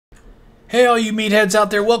Hey all you meatheads out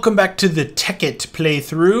there, welcome back to the Tekkit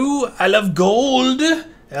playthrough. I Like Gold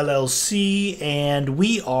LLC, and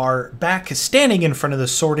we are back standing in front of the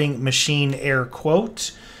sorting machine, air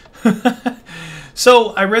quote.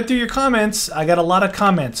 So I read through your comments. I got a lot of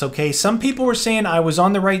comments, okay? Some people were saying I was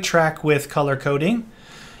on the right track with color coding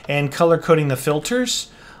and color coding the filters.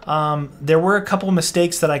 There were a couple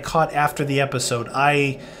mistakes that I caught after the episode.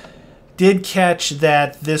 I did catch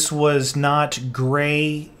that this was not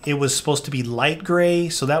gray. It was supposed to be light gray,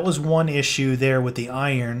 so that was one issue there with the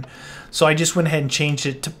iron. So I just went ahead and changed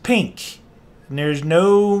it to pink. And there's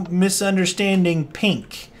no misunderstanding,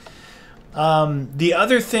 pink. The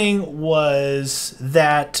other thing was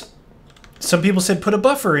that some people said put a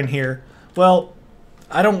buffer in here. Well,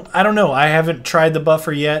 I don't know. I haven't tried the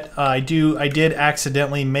buffer yet. I did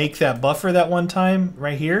accidentally make that buffer that one time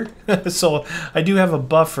right here. So I do have a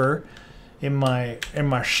buffer in my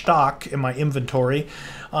stock, in my inventory.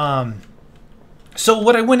 So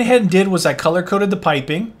what I went ahead and did was I color coded the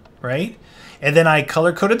piping, right? And then I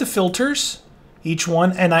color coded the filters, each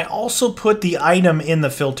one, and I also put the item in the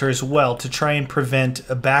filter as well to try and prevent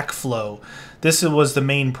a backflow. This was the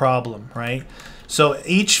main problem, right? So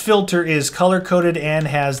each filter is color coded and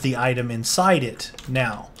has the item inside it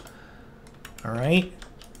now. All right.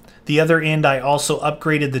 The other end, I also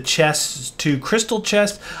upgraded the chests to crystal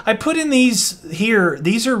chests. I put in these here.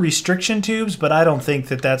 These are restriction tubes, but I don't think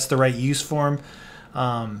that that's the right use for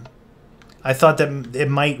them. I thought that it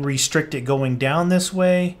might restrict it going down this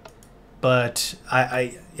way, but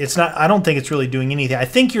it's not. I don't think it's really doing anything. I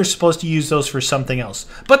think you're supposed to use those for something else,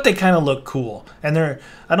 but they kind of look cool, and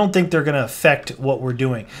I don't think they're going to affect what we're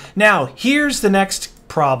doing. Now, here's the next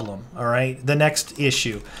problem. All right, the next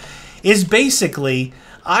issue is basically,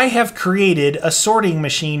 I have created a sorting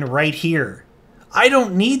machine right here. I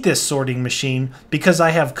don't need this sorting machine because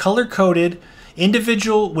I have color-coded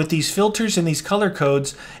individual with these filters and these color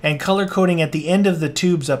codes and color coding at the end of the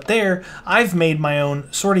tubes up there. I've made my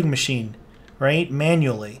own sorting machine, right,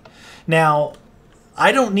 manually. Now,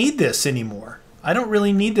 I don't need this anymore. I don't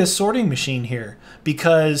really need this sorting machine here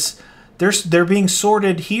because they're being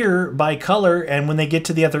sorted here by color, and when they get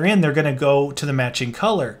to the other end, they're going to go to the matching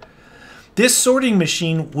color. This sorting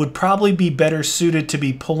machine would probably be better suited to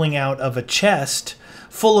be pulling out of a chest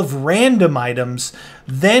full of random items,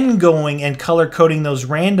 then going and color coding those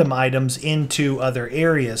random items into other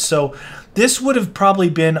areas. So this would have probably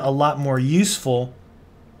been a lot more useful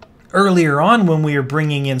earlier on when we were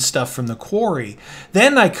bringing in stuff from the quarry.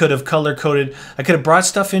 Then I could have color coded, I could have brought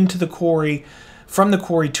stuff into the quarry, from the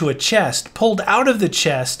quarry to a chest, pulled out of the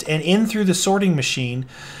chest and in through the sorting machine,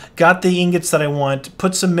 got the ingots that I want,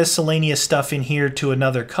 put some miscellaneous stuff in here to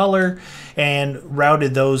another color, and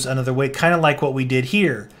routed those another way, kind of like what we did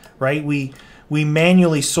here, right? We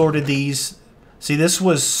manually sorted these. See, this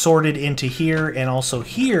was sorted into here and also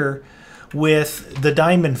here with the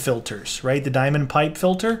diamond filters, right? The diamond pipe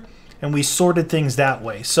filter, and we sorted things that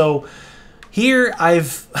way. So here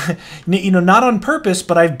I've, not on purpose,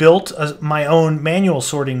 but I've built my own manual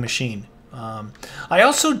sorting machine. I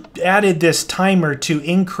also added this timer to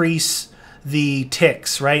increase the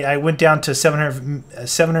ticks, right? I went down to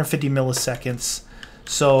 750 milliseconds.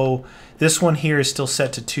 So this one here is still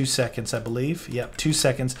set to 2 seconds, I believe. Yep, 2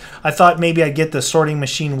 seconds. I thought maybe I'd get the sorting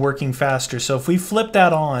machine working faster. So if we flip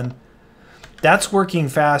that on, that's working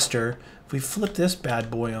faster. If we flip this bad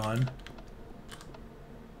boy on.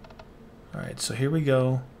 All right, so here we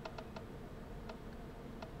go.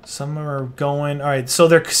 Some are going. All right, so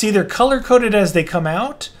they're color-coded as they come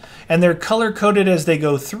out, and they're color-coded as they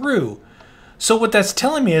go through. So what that's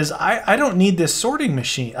telling me is I don't need this sorting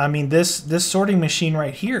machine. I mean, this sorting machine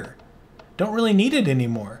right here. Don't really need it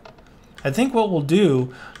anymore. I think what we'll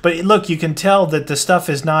do, but look, you can tell that the stuff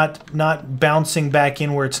is not bouncing back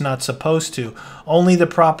in where it's not supposed to. Only the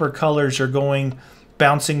proper colors are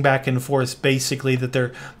bouncing back and forth, basically, that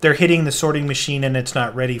they're hitting the sorting machine and it's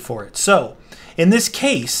not ready for it. So in this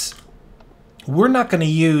case, we're not going to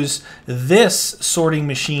use this sorting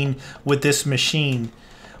machine with this machine.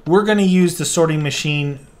 We're going to use the sorting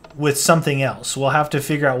machine with something else. We'll have to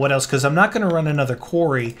figure out what else, because I'm not going to run another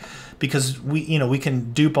quarry, because we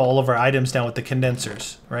can dupe all of our items now with the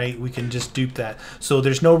condensers, right? We can just dupe that. So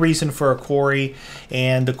there's no reason for a quarry,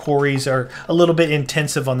 and the quarries are a little bit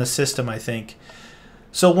intensive on the system, I think.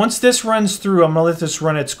 So once this runs through, I'm going to let this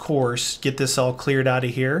run its course, get this all cleared out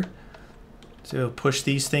of here. So push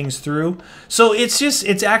these things through. So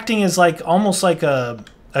it's acting as almost like a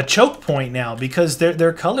choke point now, because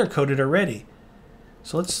they're color coded already.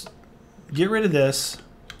 So let's get rid of this.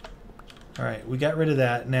 All right, we got rid of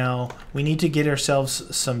that. Now we need to get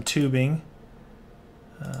ourselves some tubing.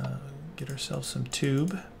 Get ourselves some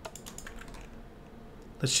tube.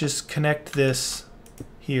 Let's just connect this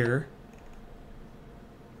here.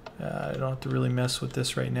 I don't have to really mess with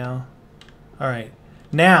this right now. All right.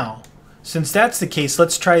 Now, since that's the case,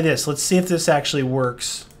 let's try this. Let's see if this actually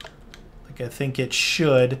works. Like I think it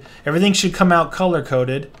should. Everything should come out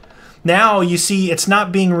color-coded. Now, you see, it's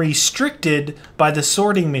not being restricted by the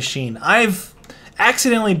sorting machine. I've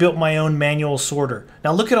accidentally built my own manual sorter.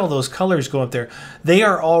 Now, look at all those colors going up there. They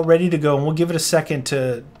are all ready to go, and we'll give it a second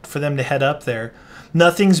for them to head up there.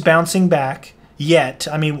 Nothing's bouncing back yet.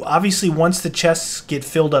 I mean, obviously, once the chests get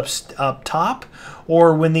filled up top,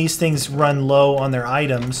 or when these things run low on their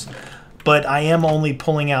items, but I am only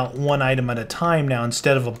pulling out one item at a time now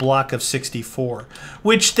instead of a block of 64,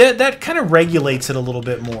 which that kind of regulates it a little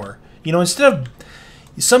bit more. You know, instead of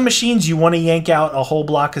some machines, you want to yank out a whole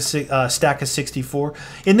block of stack of 64.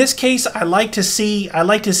 In this case, I like to see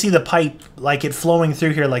the pipe, like it flowing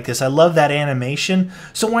through here like this. I love that animation.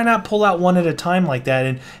 So why not pull out one at a time like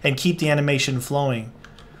that and keep the animation flowing?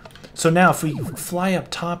 So now if we fly up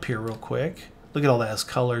top here real quick, look at all those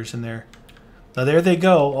colors in there. Now there they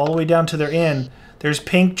go, all the way down to their end. There's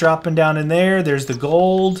pink dropping down in there. There's the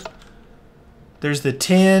gold. There's the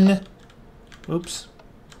tin. Oops.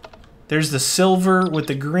 There's the silver with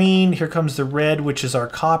the green. Here comes the red, which is our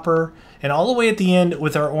copper. And all the way at the end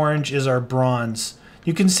with our orange is our bronze.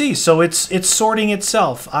 You can see, so it's sorting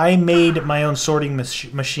itself. I made my own sorting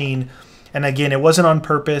machine. And again, it wasn't on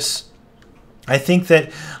purpose. I think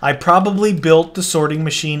that I probably built the sorting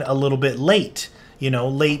machine a little bit late. You know,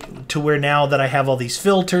 late to where now that I have all these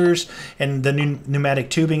filters and the pneumatic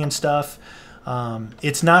tubing and stuff.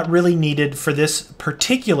 It's not really needed for this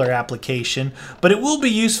particular application, but it will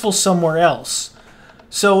be useful somewhere else.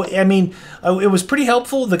 So, I mean, it was pretty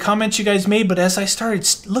helpful, the comments you guys made, but as I started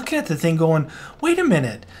looking at the thing going, wait a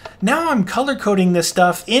minute, now I'm color coding this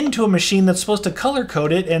stuff into a machine that's supposed to color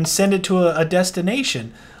code it and send it to a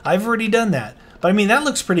destination. I've already done that. But I mean, that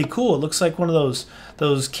looks pretty cool. It looks like one of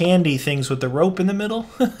those candy things with the rope in the middle.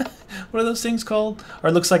 What are those things called? Or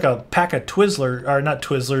it looks like a pack of Twizzlers, or not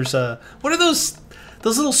Twizzlers. What are those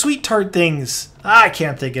little sweet tart things? I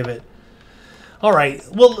can't think of it. All right.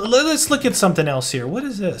 Well, let's look at something else here. What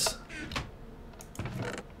is this?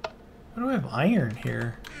 Why do I have iron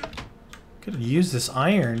here? Could have used this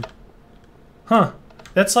iron. Huh.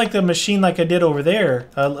 That's like the machine like I did over there.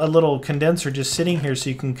 A little condenser just sitting here so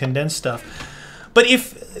you can condense stuff. But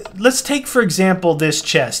let's take, for example, this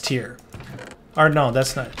chest here. Or no,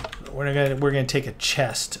 that's not. We're gonna take a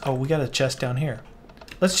chest. Oh, we got a chest down here.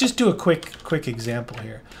 Let's just do a quick example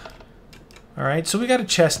here. All right, so we got a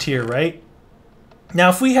chest here, right? Now,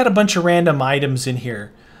 if we had a bunch of random items in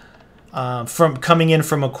here, from coming in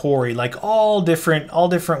from a quarry, like all different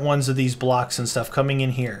ones of these blocks and stuff coming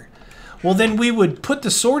in here, well, then we would put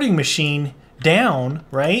the sorting machine down,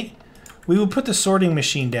 right? We would put the sorting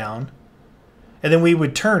machine down. And then we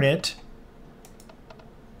would turn it.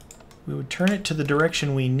 We would turn it to the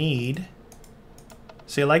direction we need.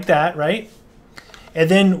 Say like that, right? And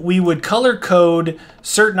then we would color code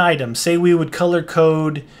certain items. Say we would color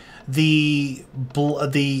code the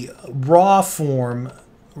raw form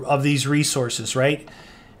of these resources, right?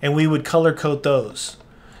 And we would color code those.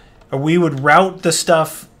 Or we would route the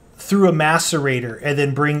stuff through a macerator and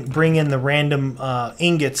then bring in the random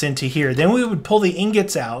ingots into here. Then we would pull the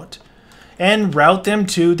ingots out and route them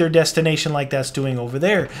to their destination like that's doing over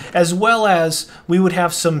there. As well as we would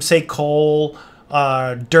have some, say, coal,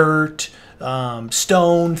 dirt,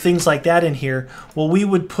 stone, things like that in here. Well, we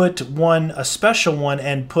would put a special one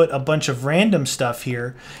and put a bunch of random stuff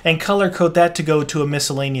here and color code that to go to a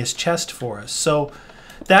miscellaneous chest for us. So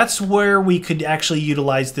that's where we could actually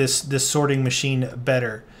utilize this sorting machine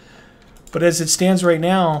better. But as it stands right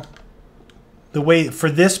now, the way for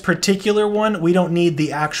this particular one, we don't need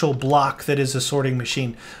the actual block that is a sorting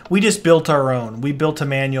machine. We just built our own. We built a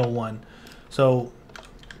manual one. So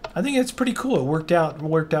I think it's pretty cool. It worked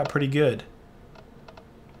out pretty good.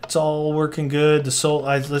 It's all working good.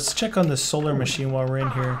 Let's check on the solar machine while we're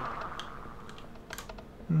in here.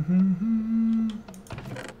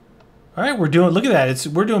 All right, look at that.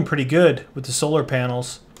 We're doing pretty good with the solar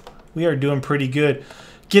panels. We are doing pretty good.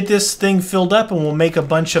 Get this thing filled up and we'll make a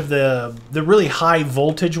bunch of the really high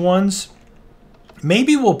voltage ones.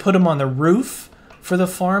 Maybe we'll put them on the roof for the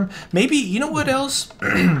farm. Maybe, you know what else?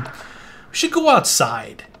 We should go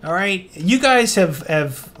outside. All right. You guys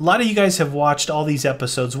a lot of you guys have watched all these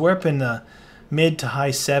episodes. We're up in the mid to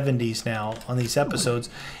high 70s now on these episodes.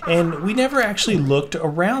 And we never actually looked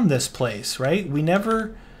around this place, right? We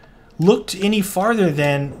never looked any farther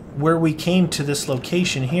than where we came to this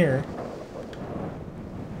location here.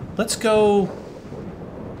 Let's go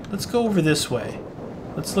over this way.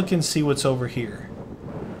 Let's look and see what's over here.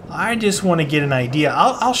 I just want to get an idea.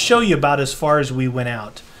 I'll show you about as far as we went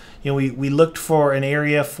out. You know, we looked for an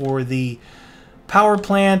area for the power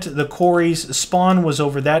plant, the quarries. Spawn was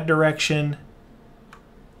over that direction.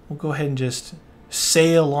 We'll go ahead and just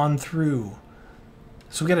sail on through.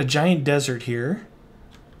 So we got a giant desert here.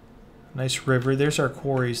 Nice river. There's our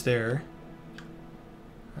quarries there.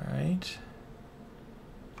 All right.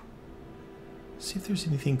 See if there's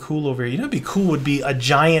anything cool over here. You know what'd be cool would be a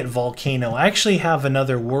giant volcano. I actually have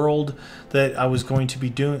another world that I was going to be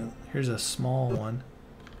doing. Here's a small one.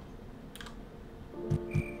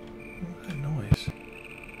 What's that noise?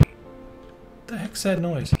 What the heck's that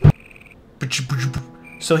noise?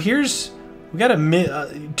 So here's... we got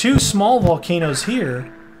two small volcanoes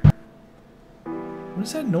here. What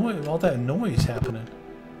is that noise? All that noise happening.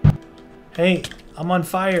 Hey, I'm on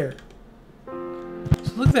fire.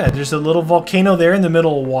 So look at that. There's a little volcano there in the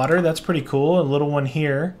middle of water. That's pretty cool. A little one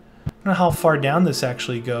here. I don't know how far down this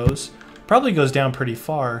actually goes. Probably goes down pretty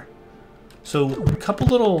far. So a couple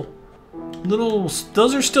little...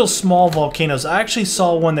 those are still small volcanoes. I actually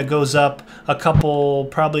saw one that goes up a couple,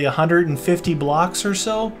 probably 150 blocks or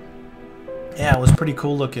so. Yeah, it was pretty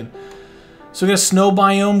cool looking. So we got a snow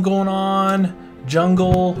biome going on,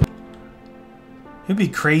 jungle. It'd be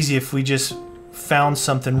crazy if we just found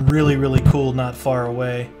something really, really cool not far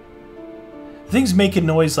away. The thing's making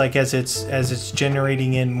noise like as it's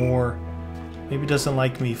generating in more. Maybe it doesn't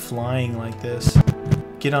like me flying like this.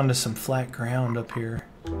 Get onto some flat ground up here.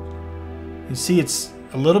 You see it's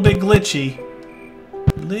a little bit glitchy.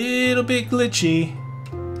 Little bit glitchy.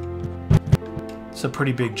 It's a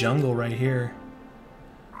pretty big jungle right here.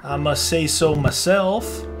 I must say so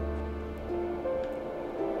myself.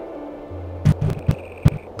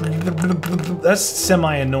 That's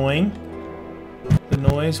semi-annoying. The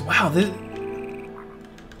noise. Wow, this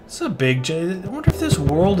is a big... I wonder if this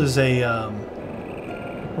world is a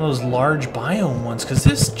one of those large biome ones, because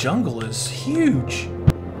this jungle is huge.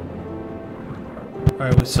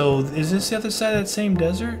 Alright, so is this the other side of that same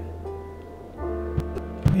desert?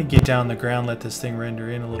 Let me get down the ground, let this thing render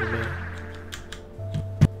in a little bit.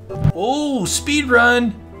 Oh, speed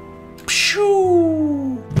run!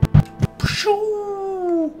 Pshoo!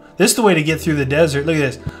 Pshoo! This is the way to get through the desert. Look at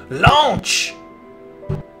this. Launch!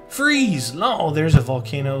 Freeze! Oh, there's a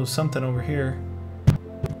volcano, something over here.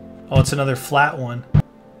 Oh, it's another flat one.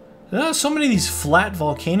 So many of these flat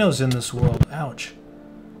volcanoes in this world. Ouch.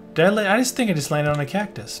 I just think I just landed on a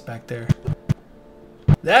cactus back there.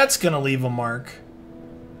 That's gonna leave a mark.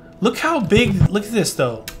 Look how big, look at this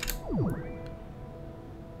though.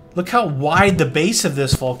 Look how wide the base of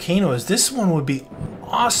this volcano is. This one would be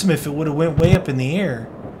awesome if it would have went way up in the air.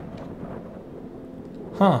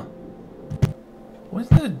 Huh. When's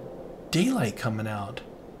the daylight coming out?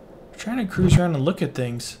 I'm trying to cruise around and look at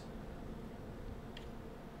things.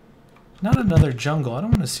 Not another jungle. I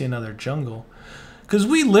don't want to see another jungle. Because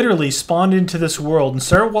we literally spawned into this world and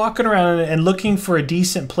started walking around and looking for a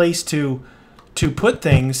decent place to put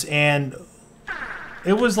things, and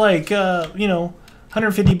it was like, you know,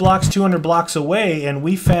 150 blocks, 200 blocks away, and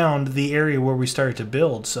we found the area where we started to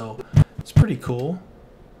build, so it's pretty cool.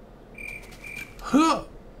 Huh.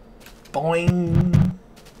 Boing.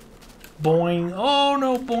 Boing. Oh,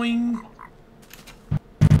 no, boing.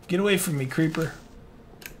 Get away from me, creeper.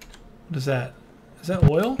 What is that? Is that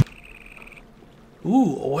oil?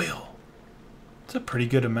 Ooh, oil. It's a pretty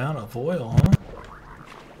good amount of oil, huh?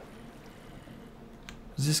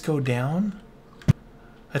 Does this go down?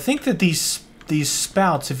 I think that these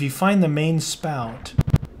spouts, if you find the main spout...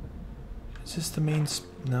 Is this the main...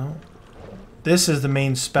 No. This is the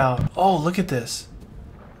main spout. Oh, look at this.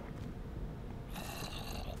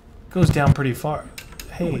 Goes down pretty far.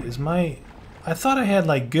 Hey, is my... I thought I had,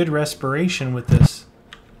 like, good respiration with this.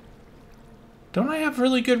 Don't I have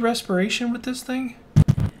really good respiration with this thing?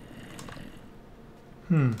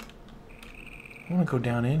 I want to go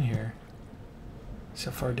down in here. See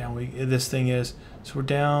how far down this thing is. So we're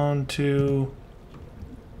down to...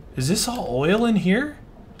 Is this all oil in here?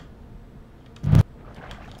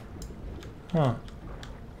 Huh.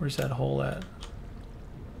 Where's that hole at?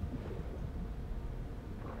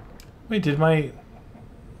 Wait, did my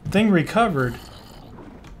thing recovered?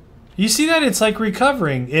 You see that? It's like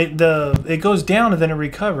recovering. It goes down and then it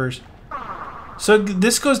recovers. So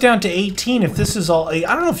this goes down to 18 if this is all... I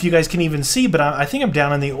don't know if you guys can even see, but I think I'm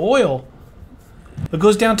down in the oil. It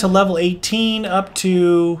goes down to level 18 up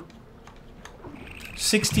to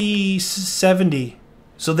 60, 70.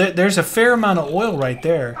 So there's a fair amount of oil right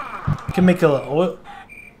there. You can make a oil...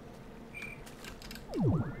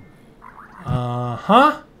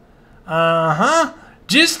 Uh-huh. Uh-huh.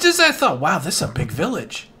 Just as I thought. Wow, this is a big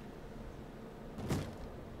village.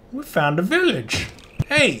 We found a village.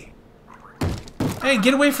 Hey! Hey,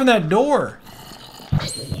 get away from that door.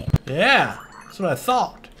 Yeah, that's what I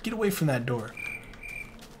thought. Get away from that door.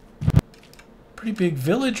 Pretty big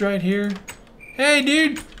village right here. Hey,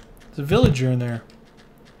 dude! There's a villager in there.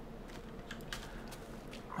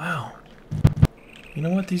 Wow. You know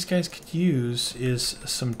what these guys could use is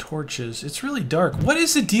some torches. It's really dark. What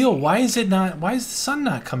is the deal? Why is it not... Why is the sun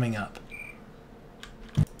not coming up?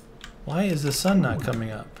 Why is the sun not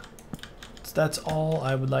coming up? That's all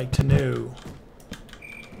I would like to know.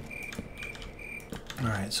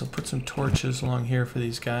 Alright, so put some torches along here for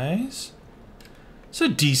these guys. It's a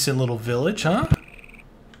decent little village, huh?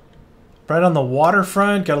 Right on the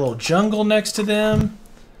waterfront, got a little jungle next to them.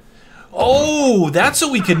 Oh, that's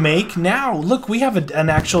what we could make. Now, look, we have an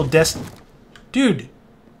actual Dude, who's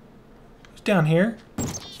down here?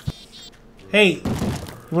 Hey, you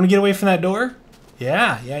want to get away from that door?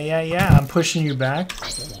 Yeah. I'm pushing you back.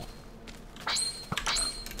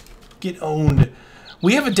 Get owned.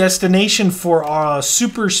 We have a destination for our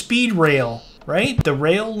super speed rail, right? The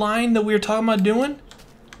rail line that we were talking about doing.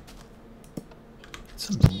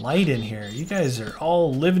 Some light in here. You guys are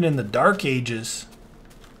all living in the dark ages.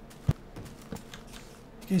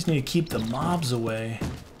 You guys need to keep the mobs away.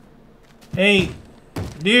 Hey,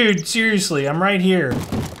 dude, seriously, I'm right here.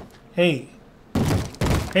 Hey.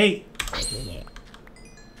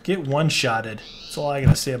 Get one-shotted. That's all I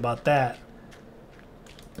gotta say about that.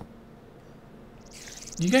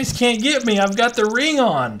 You guys can't get me. I've got the ring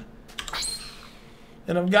on.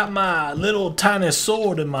 And I've got my little tiny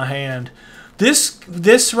sword in my hand.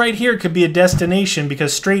 This right here could be a destination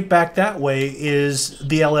because straight back that way is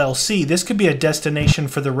the LLC. This could be a destination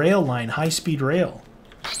for the rail line, high-speed rail.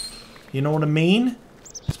 You know what I mean?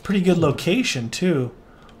 It's a pretty good location too.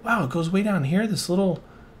 Wow, it goes way down here. This little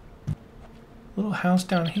house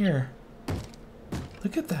down here.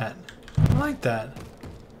 Look at that. I like that.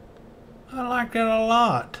 I like that a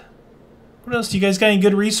lot. What else? You guys got any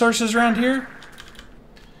good resources around here?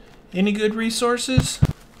 Any good resources?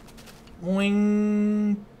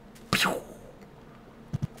 Boing. Pew.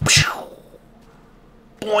 Pew.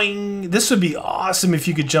 Boing. This would be awesome if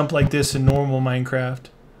you could jump like this in normal Minecraft.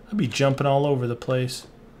 I'd be jumping all over the place.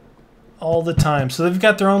 All the time. So they've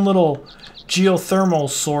got their own little geothermal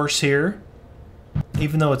source here.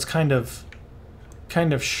 Even though it's kind of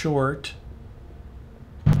short.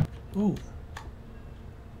 Ooh.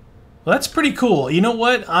 Well, that's pretty cool. You know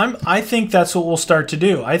what? I think that's what we'll start to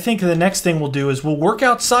do. I think the next thing we'll do is we'll work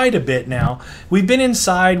outside a bit now. We've been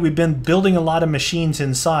inside. We've been building a lot of machines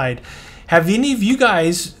inside. Have any of you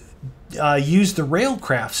guys used the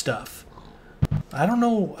railcraft stuff? I don't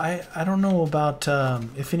know. I don't know about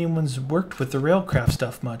if anyone's worked with the railcraft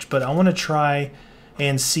stuff much, but I want to try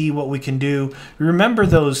and see what we can do. Remember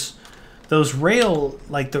those rail,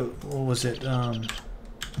 like the, what was it?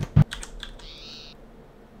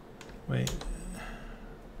 Wait.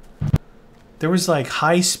 There was like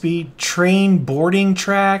high-speed train boarding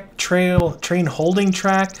track, train holding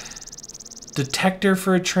track, detector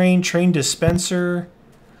for a train dispenser.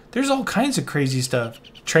 There's all kinds of crazy stuff.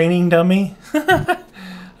 Training dummy.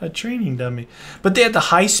 A training dummy. But they had the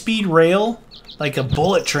high-speed rail, like a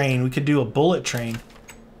bullet train. We could do a bullet train.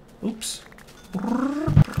 Oops.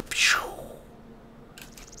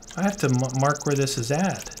 I have to mark where this is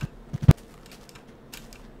at.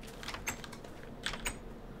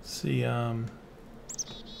 See,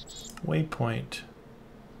 waypoint,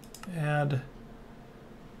 add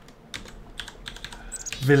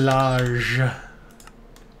village.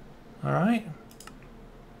 All right.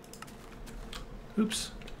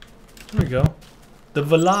 Oops. There we go. The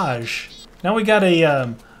village. Now we got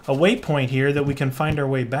a waypoint here that we can find our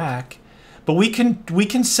way back, but we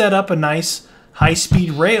can set up a nice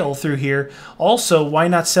high-speed rail through here. Also, why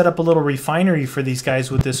not set up a little refinery for these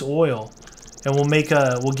guys with this oil? And we'll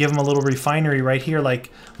give them a little refinery right here.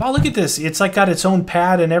 Like, wow, look at this. It's like got its own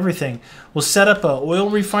pad and everything. We'll set up a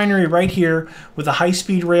oil refinery right here with a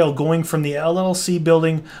high-speed rail going from the LLC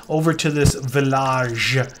building over to this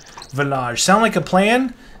village. Sound like a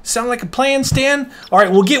plan? Sound like a plan, Stan? All right,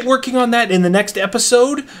 we'll get working on that in the next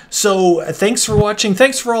episode. So thanks for watching.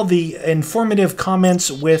 Thanks for all the informative comments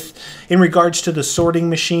in regards to the sorting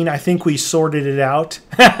machine. I think we sorted it out.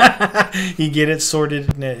 You get it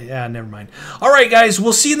sorted? Yeah, never mind. All right, guys,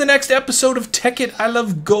 we'll see you in the next episode of Tekkit I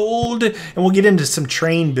Love Gold, and we'll get into some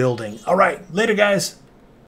train building. All right, later, guys.